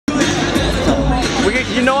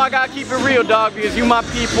you know I gotta keep it real, dog, because you my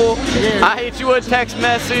people. Yeah. I hit you with a text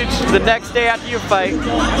message the next day after your fight.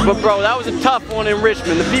 But bro, that was a tough one in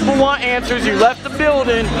Richmond. The people want answers. You left the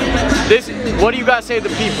building. What do you guys say to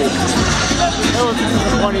the people? It was a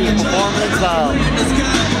disappointing performance.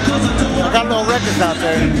 I got no records out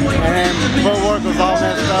there, and then footwork was all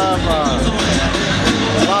messed up.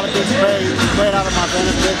 A lot of things played out of my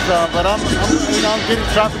benefits, but I'm getting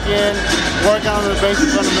sharp again, working on the basic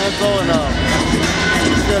fundamental, and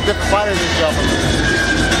still a different fighter this year.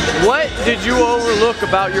 What did you overlook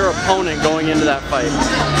about your opponent going into that fight?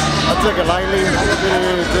 I took it lightly,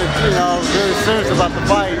 really serious about the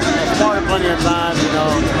fight. I sparred plenty of times,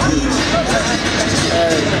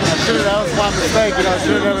 that was my mistake, I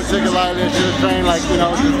should have never took it lightly. I should have trained like,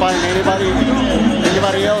 just fighting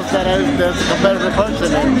anybody else that's a competitive person.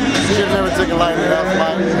 And should have never took it lightly. That was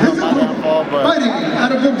my downfall. But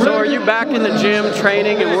so are you back in the gym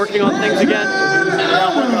training and working on things again? Yeah,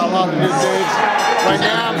 I'm working on a lot of new things. Right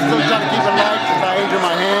now I'm still trying to keep it light because I injured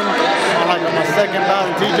my hand on my second bout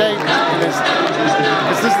in TJ. And it's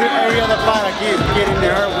just the area of the fight I keep getting to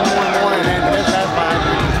hurt more and more, and then this has my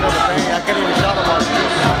pain. I couldn't even shot about it.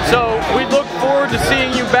 So we look forward to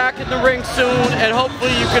seeing you back in the ring soon, and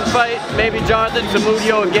hopefully you can fight maybe Jonathan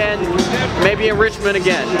Zumdio again, maybe in Richmond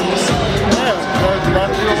again. Yeah, a lot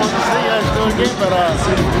of people want to see us do it again, but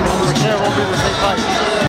for sure it won't be the same fight.